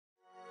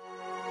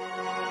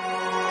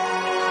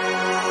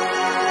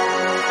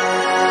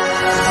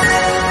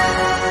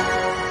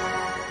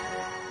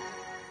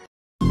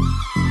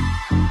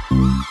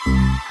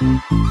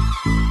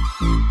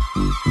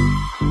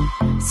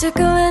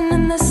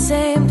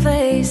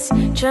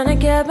trying to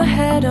get my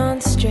head on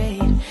straight.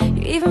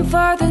 You're even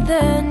farther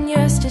than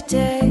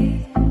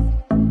yesterday.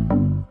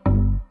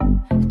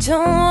 I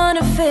don't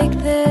wanna fake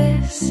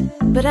this,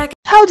 but I can.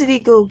 How did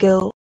it go,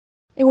 girl?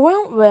 It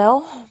went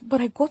well,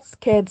 but I got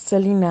scared,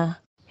 Selena.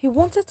 He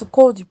wanted to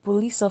call the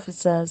police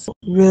officers.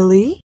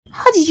 Really?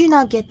 How did you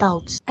not get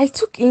out? I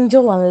took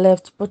Angel and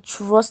left, but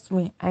trust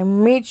me, I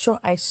made sure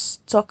I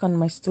stuck on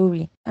my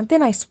story. And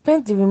then I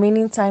spent the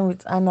remaining time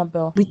with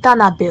Annabelle. With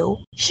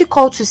Annabelle? She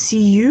called to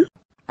see you?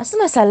 As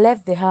soon as I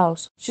left the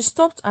house, she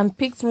stopped and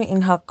picked me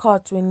in her car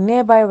to a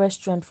nearby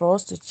restaurant for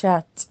us to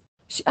chat.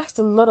 She asked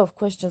a lot of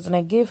questions and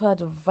I gave her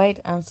the right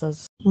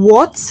answers.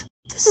 What?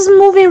 This is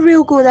moving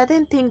real good. I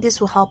didn't think this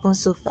would happen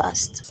so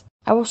fast.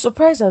 I was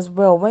surprised as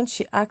well when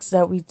she asked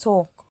that we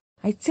talk.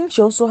 I think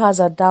she also has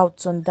her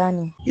doubts on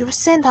Danny. You will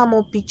send her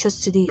more pictures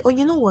today. Or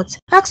you know what?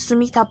 Ask to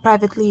meet her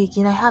privately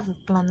again. I have a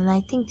plan and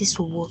I think this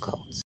will work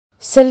out.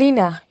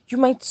 Selena, you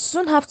might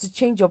soon have to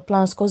change your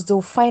plans because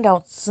they'll find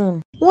out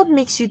soon. What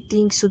makes you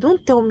think so?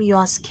 Don't tell me you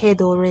are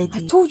scared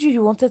already. I told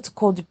you wanted to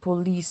call the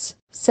police.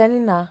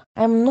 Selena,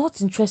 I am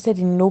not interested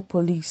in no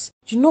police.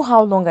 You know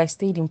how long I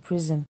stayed in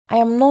prison. I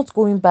am not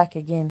going back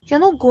again. You're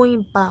not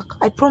going back,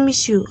 I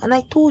promise you. And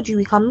I told you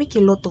we can make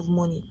a lot of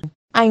money.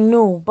 I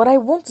know, but I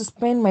want to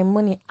spend my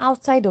money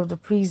outside of the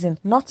prison,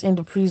 not in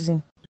the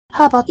prison.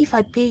 How about if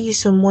I pay you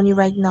some money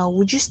right now?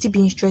 Would you still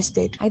be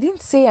interested? I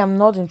didn't say I'm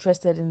not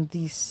interested in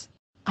this.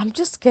 I'm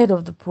just scared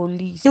of the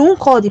police. They won't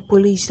call the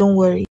police, don't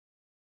worry.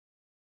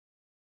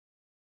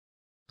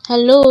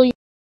 Hello,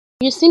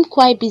 you seem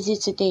quite busy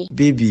today.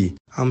 Baby,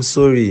 I'm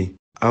sorry.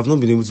 I've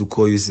not been able to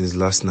call you since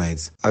last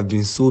night. I've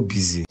been so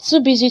busy. Too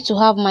busy to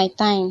have my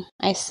time.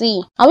 I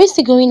see. Are we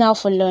still going out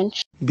for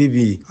lunch?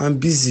 Baby, I'm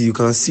busy. You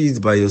can see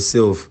it by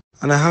yourself.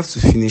 And I have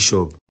to finish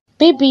up.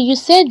 Baby, you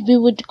said we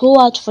would go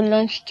out for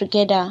lunch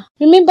together.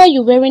 Remember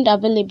you weren't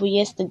available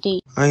yesterday.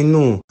 I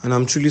know, and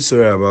I'm truly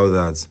sorry about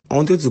that. I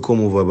wanted to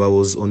come over, but I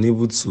was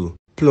unable to.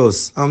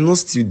 Plus, I'm not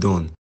still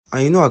done.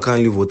 And you know I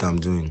can't leave what I'm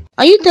doing.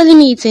 Are you telling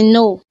me it's a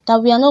no?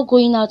 That we are not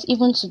going out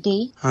even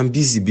today? I'm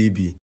busy,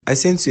 baby. I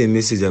sent you a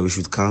message that we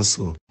should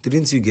cancel.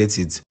 Didn't you get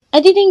it? I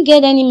didn't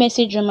get any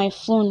message on my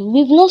phone.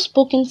 We've not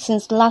spoken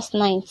since last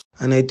night.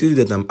 And I told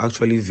you that I'm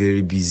actually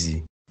very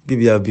busy.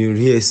 Baby, I've been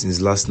here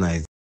since last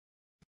night.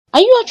 Are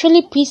you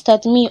actually pissed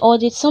at me or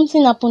did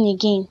something happen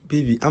again?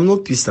 Baby, I'm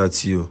not pissed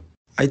at you.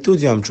 I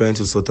told you I'm trying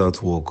to sort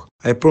out work.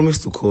 I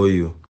promised to call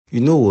you. You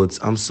know what?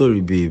 I'm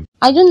sorry, babe.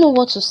 I don't know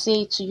what to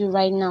say to you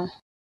right now.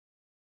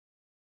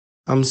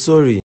 I'm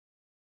sorry.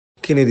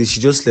 Kennedy,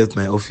 she just left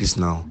my office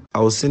now.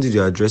 I will send you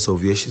the address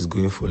of where she's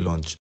going for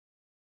lunch.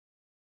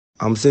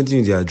 I'm sending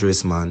you the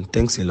address, man.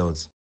 Thanks a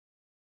lot.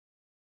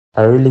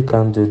 I really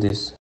can't do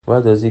this.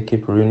 Why does he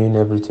keep ruining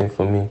everything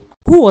for me?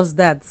 Who was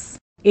that?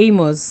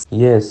 Amos.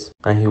 Yes,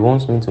 and he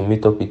wants me to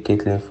meet up with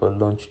Caitlin for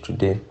lunch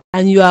today.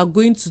 And you are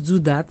going to do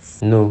that?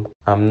 No,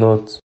 I'm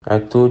not. I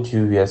told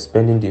you we are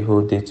spending the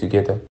whole day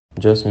together.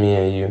 Just me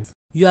and you.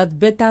 You had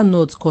better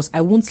not, cause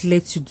I won't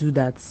let you do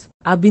that.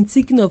 I've been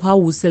thinking of how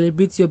we'll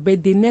celebrate your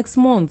birthday next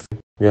month.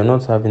 We are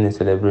not having a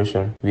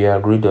celebration. We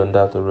agreed on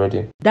that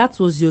already. That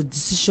was your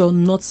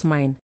decision, not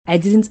mine. I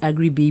didn't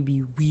agree,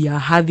 baby. We are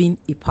having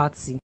a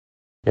party.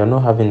 We are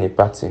not having a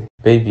party.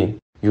 Baby,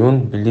 you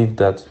won't believe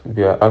that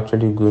we are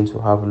actually going to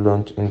have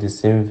lunch in the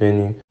same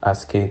venue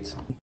as Kate.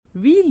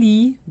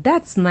 Really?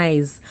 That's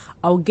nice.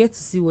 I'll get to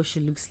see what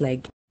she looks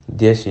like.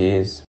 There she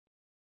is.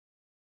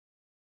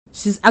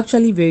 She's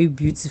actually very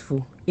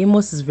beautiful.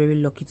 Amos is very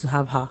lucky to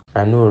have her.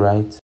 I know,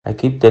 right? I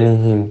keep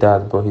telling him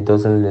that, but he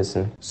doesn't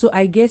listen. So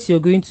I guess you're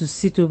going to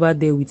sit over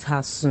there with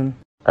her soon.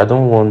 I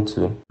don't want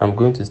to. I'm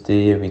going to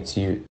stay here with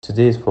you.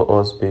 Today is for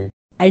us, babe.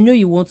 I know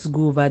you want to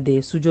go over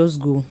there, so just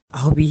go.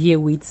 I'll be here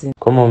waiting.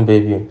 Come on,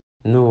 baby.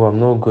 No, I'm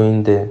not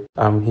going there.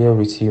 I'm here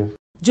with you.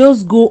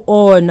 Just go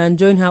on and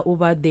join her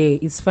over there.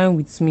 It's fine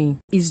with me.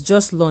 It's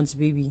just lunch,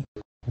 baby.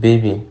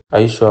 Baby,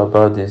 are you sure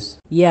about this?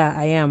 Yeah,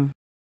 I am.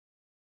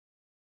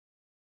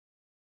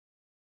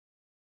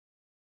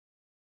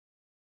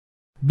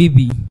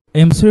 Baby, I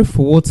am sorry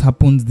for what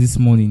happened this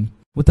morning,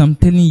 but I'm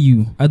telling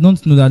you, I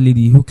don't know that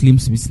lady who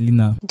claims to be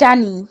Selena.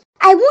 Danny,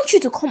 I want you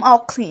to come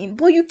out clean,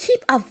 but you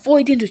keep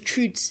avoiding the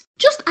truth.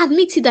 Just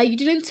admit it that you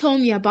didn't tell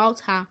me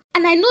about her,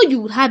 and I know you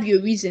would have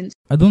your reasons.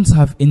 I don't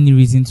have any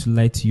reason to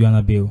lie to you,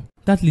 Annabelle.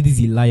 That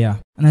lady's a liar,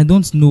 and I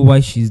don't know why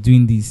she's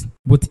doing this,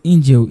 but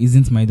Angel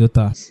isn't my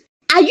daughter.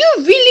 Are you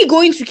really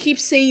going to keep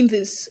saying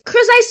this?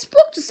 Because I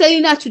spoke to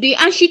Selena today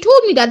and she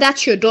told me that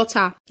that's your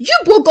daughter. You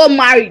both got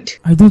married.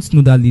 I don't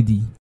know that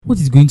lady. What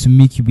is going to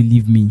make you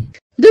believe me?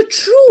 The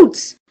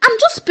truth. I'm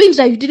just pained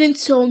that you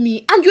didn't tell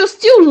me and you're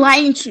still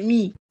lying to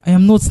me. I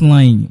am not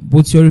lying,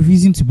 but you're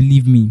refusing to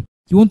believe me.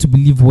 You want to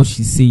believe what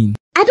she's saying.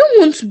 I don't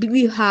want to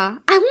believe her.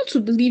 I want to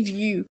believe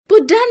you.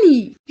 But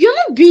Danny, you're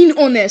not being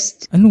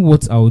honest. I know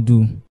what I'll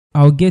do.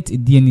 I'll get a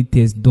DNA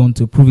test done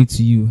to prove it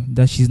to you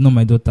that she's not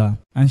my daughter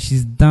and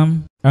she's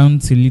damn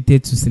aren't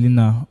related to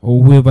Selena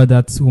or whoever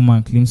that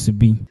woman claims to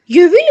be.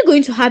 You're really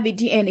going to have a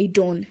DNA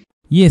done?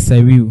 Yes,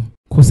 I will.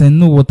 Cause I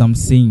know what I'm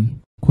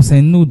saying. Cause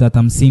I know that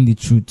I'm saying the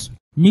truth.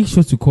 Make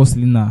sure to call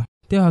Selena.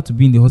 Tell her to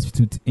be in the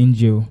hospital with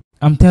Angel.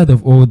 I'm tired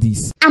of all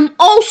this. I'm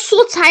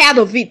also tired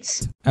of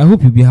it. I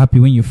hope you'll be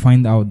happy when you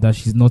find out that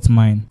she's not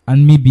mine,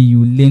 and maybe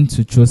you learn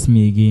to trust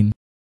me again.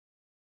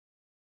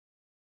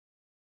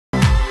 Though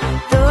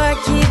I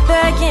keep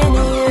begging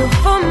you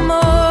for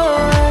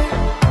more,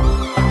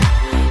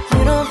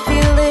 you don't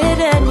feel it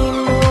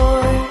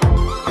anymore.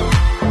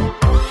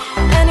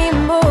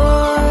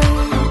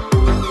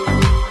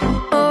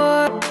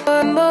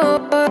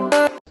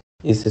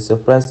 It's a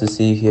surprise to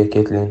see you here,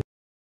 Caitlin.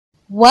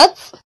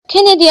 What?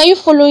 Kennedy, are you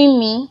following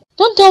me?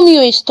 Don't tell me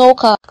you're a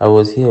stalker. I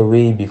was here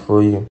way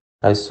before you.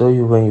 I saw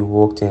you when you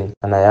walked in,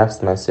 and I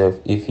asked myself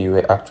if you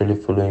were actually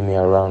following me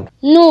around.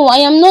 No, I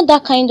am not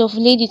that kind of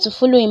lady to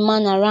follow a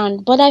man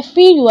around, but I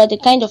feel you are the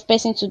kind of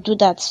person to do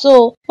that.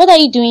 So, what are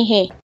you doing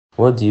here?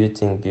 What do you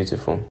think,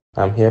 beautiful?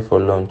 I'm here for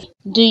lunch.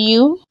 Do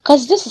you?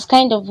 Cause this is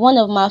kind of one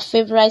of my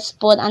favorite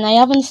spots and I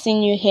haven't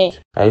seen you here.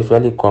 I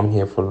usually come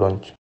here for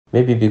lunch.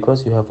 Maybe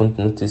because you haven't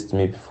noticed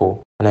me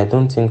before, and I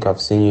don't think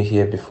I've seen you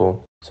here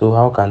before. So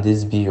how can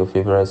this be your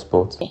favorite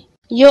spot?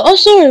 You're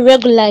also a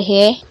regular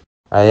here?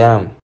 I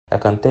am. I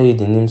can tell you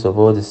the names of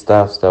all the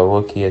staffs that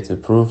work here to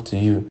prove to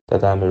you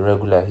that I'm a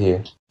regular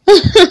here.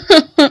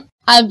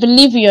 I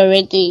believe you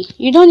already.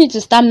 You don't need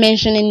to start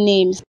mentioning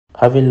names.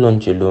 Having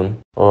lunch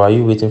alone, or are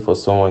you waiting for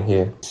someone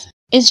here?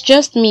 It's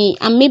just me,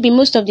 and maybe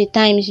most of the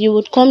times you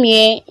would come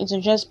here, it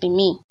will just be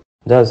me.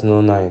 That's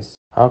no nice.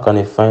 How can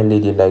a fine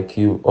lady like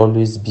you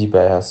always be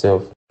by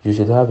herself? You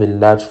should have a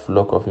large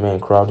flock of men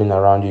crowding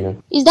around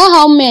you. Is that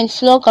how men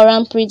flock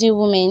around pretty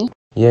women?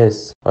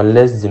 Yes,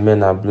 unless the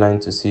men are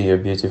blind to see your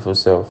beautiful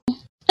self.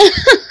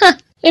 If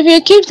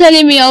you keep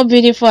telling me how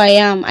beautiful I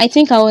am, I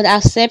think I would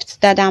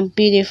accept that I'm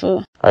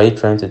beautiful. Are you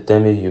trying to tell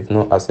me you've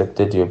not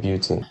accepted your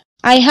beauty?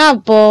 I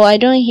have, but I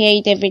don't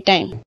hear it every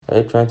time. Are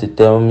you trying to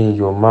tell me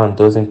your man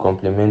doesn't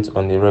compliment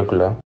on a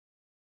regular?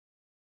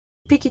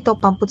 Pick it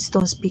up and put it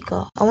on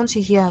speaker. I want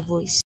to hear her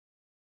voice.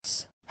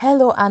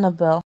 Hello,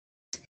 Annabelle.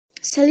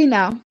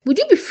 Selena, would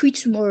you be free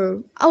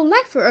tomorrow? I would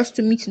like for us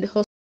to meet in the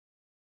hospital.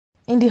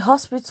 In the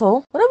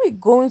hospital? What are we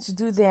going to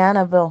do there,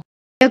 Annabelle?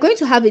 We are going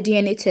to have a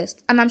DNA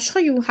test, and I'm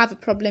sure you won't have a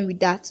problem with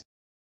that.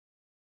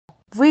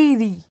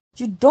 Really?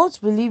 You don't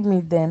believe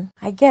me then?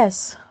 I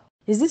guess.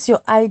 Is this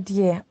your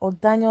idea or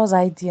Daniel's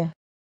idea?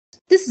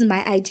 This is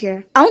my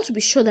idea. I want to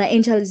be sure that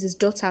Angel is his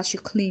daughter as you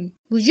claim.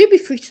 Would you be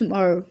free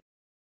tomorrow?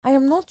 I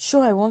am not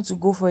sure I want to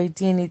go for a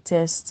DNA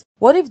test.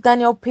 What if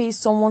Daniel pays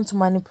someone to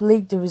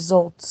manipulate the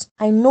results?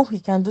 I know he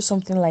can do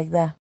something like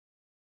that.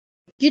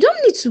 You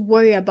don't need to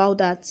worry about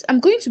that. I'm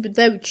going to be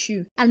there with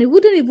you, and I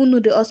wouldn't even know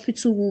the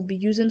hospital we'll be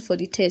using for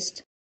the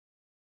test.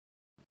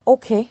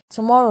 Okay,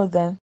 tomorrow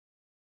then.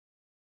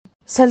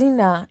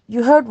 Selena,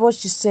 you heard what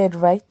she said,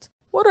 right?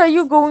 What are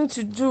you going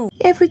to do?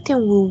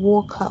 Everything will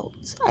work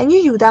out. I knew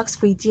you would ask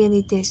for a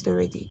DNA test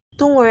already.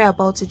 Don't worry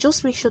about it.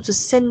 Just make sure to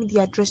send me the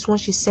address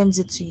once she sends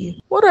it to you.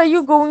 What are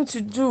you going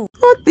to do?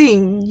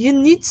 Nothing you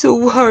need to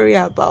worry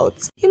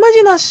about.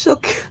 Imagine how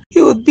shocked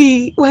he would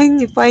be when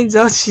he finds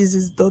out she's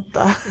his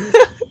daughter.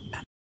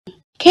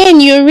 Ken,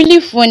 you're really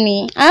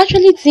funny. I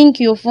actually think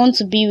you're fun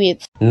to be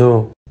with.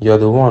 No, you're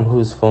the one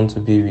who's fun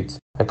to be with.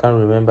 I can't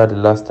remember the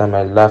last time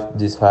I laughed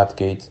this hard,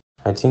 Kate.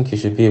 I think you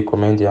should be a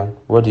comedian.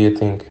 What do you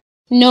think?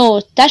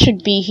 No, that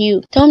should be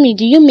you. Tell me,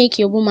 do you make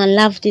your woman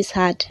laugh this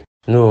hard?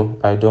 No,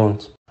 I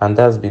don't. And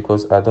that's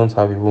because I don't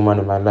have a woman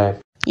in my life.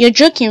 You're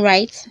joking,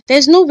 right?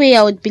 There's no way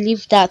I would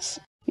believe that.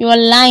 You're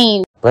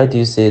lying. Why do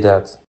you say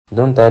that?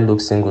 Don't I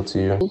look single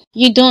to you?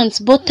 You don't,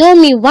 but tell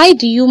me, why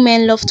do you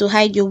men love to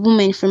hide your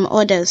woman from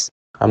others?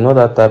 I'm not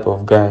that type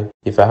of guy.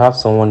 If I have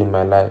someone in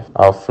my life,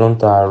 I'll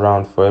flaunt her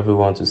around for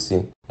everyone to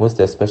see.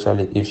 Most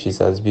especially if she's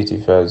as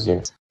beautiful as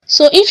you.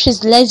 So if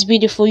she's less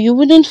beautiful, you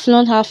wouldn't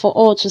flaunt her for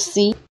all to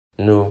see?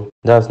 No,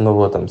 that's not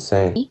what I'm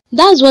saying.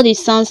 That's what it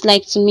sounds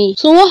like to me.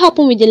 So what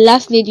happened with the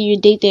last lady you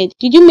dated?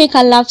 Did you make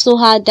her laugh so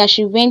hard that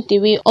she went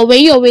away, or were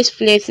you always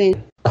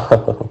flirting?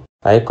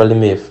 Are you calling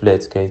me a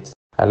flirt, Kate?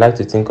 I like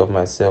to think of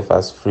myself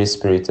as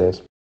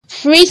free-spirited.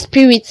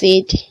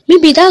 Free-spirited?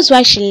 Maybe that's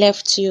why she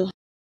left you.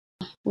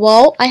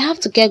 Well, I have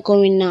to get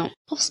going now.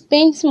 I've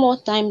spent more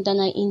time than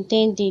I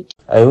intended.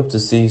 I hope to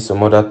see you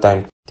some other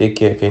time. Take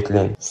care,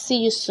 Caitlin.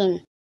 See you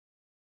soon.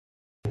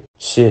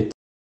 Shit.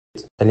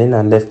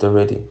 Elena left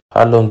already.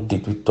 How long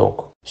did we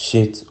talk?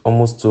 Shit,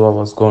 almost 2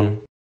 hours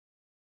gone.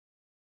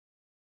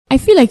 I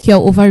feel like you're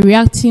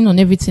overreacting on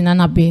everything,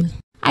 Annabelle.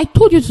 I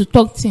told you to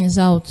talk things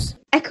out.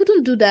 I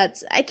couldn't do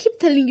that. I keep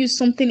telling you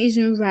something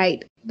isn't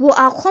right. But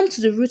I'll come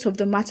to the root of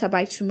the matter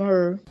by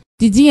tomorrow.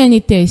 The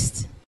DNA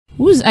test.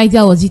 Whose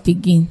idea was it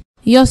again?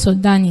 Yours or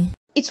Danny?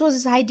 It was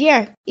his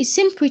idea. He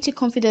seemed pretty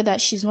confident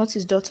that she's not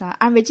his daughter,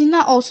 and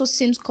Regina also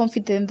seems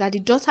confident that the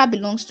daughter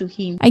belongs to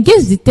him. I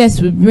guess the test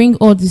will bring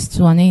all this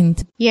to an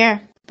end.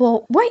 Yeah,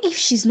 but what if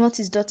she's not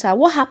his daughter?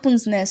 What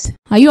happens next?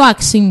 Are you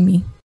asking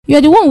me? You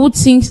are the one who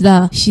thinks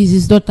that she's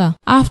his daughter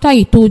after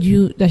he told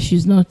you that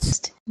she's not.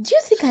 Do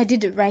you think I did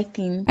the right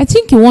thing? I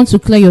think you want to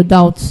clear your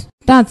doubts.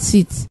 That's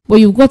it. But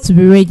you've got to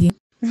be ready.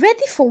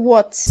 Ready for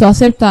what? To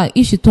accept her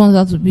if she turns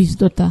out to be his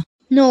daughter.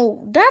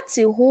 No, that's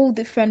a whole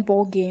different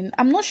ball game.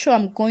 I'm not sure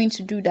I'm going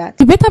to do that.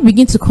 You better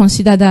begin to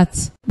consider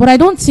that. But I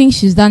don't think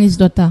she's Danny's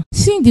daughter.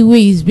 Seeing the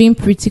way he's being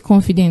pretty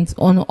confident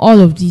on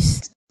all of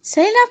this.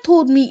 Selena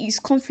told me he's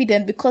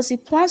confident because he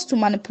plans to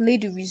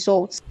manipulate the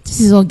results. This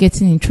is all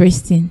getting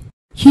interesting.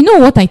 You know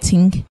what I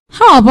think?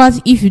 How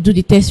about if you do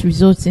the test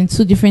results in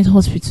 2 different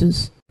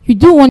hospitals? You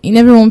do one in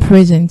everyone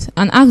present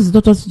and ask the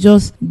doctor to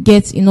just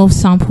get enough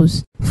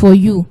samples for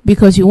you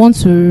because you want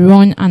to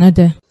run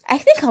another. I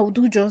think I'll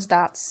do just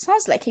that.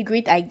 Sounds like a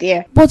great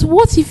idea. But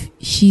what if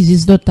she's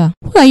his daughter?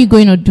 What are you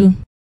going to do?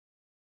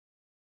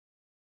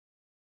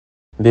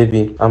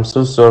 Baby, I'm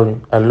so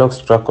sorry. I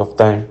lost track of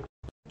time.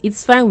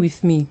 It's fine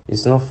with me.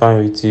 It's not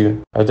fine with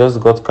you. I just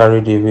got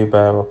carried away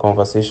by our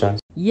conversations.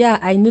 Yeah,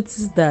 I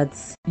noticed that.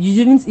 You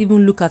didn't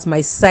even look at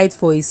my site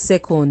for a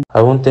second.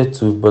 I wanted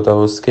to, but I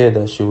was scared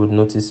that she would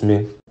notice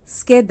me.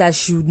 Scared that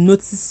she would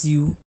notice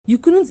you? You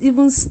couldn't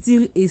even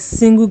steal a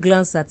single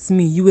glance at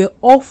me. You were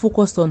all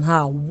focused on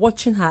her,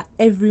 watching her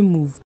every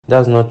move.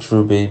 That's not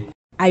true, babe.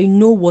 I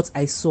know what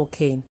I saw,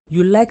 Ken.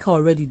 You like her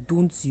already,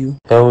 don't you?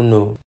 Hell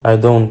no, I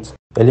don't.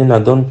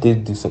 Elena, don't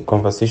take these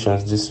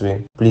conversations this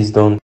way. Please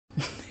don't.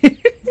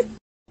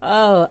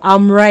 Oh,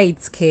 I'm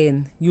right,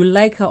 Ken. You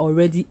like her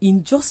already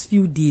in just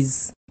few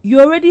days.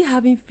 You're already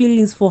having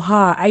feelings for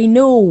her, I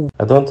know.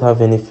 I don't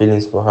have any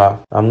feelings for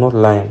her. I'm not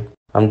lying.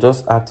 I'm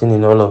just acting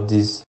in all of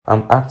this.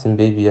 I'm acting,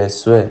 baby, I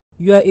swear.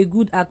 You are a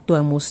good actor,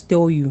 I must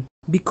tell you.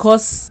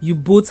 Because you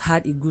both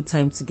had a good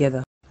time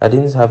together. I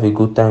didn't have a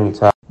good time with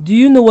her. Do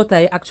you know what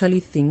I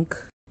actually think?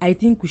 I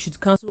think we should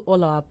cancel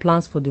all our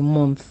plans for the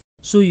month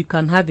so you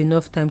can have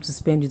enough time to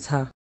spend with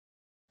her.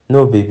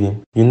 No, baby.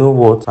 You know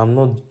what? I'm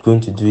not going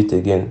to do it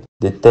again.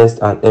 The test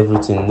and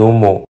everything, no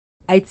more.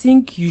 I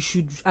think you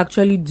should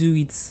actually do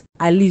it.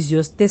 At least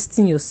you're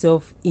testing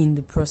yourself in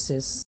the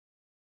process.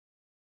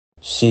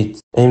 Shit,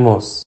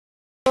 Amos.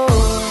 You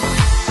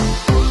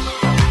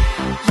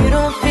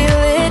don't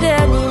feel it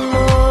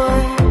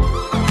anymore.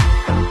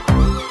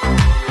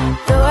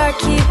 Though I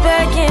keep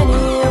begging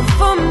you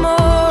for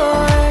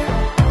more.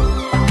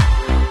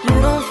 You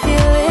don't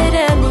feel it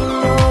anymore.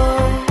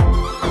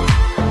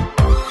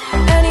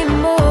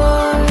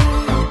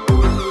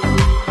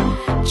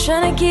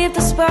 Trying to keep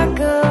the spark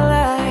alive.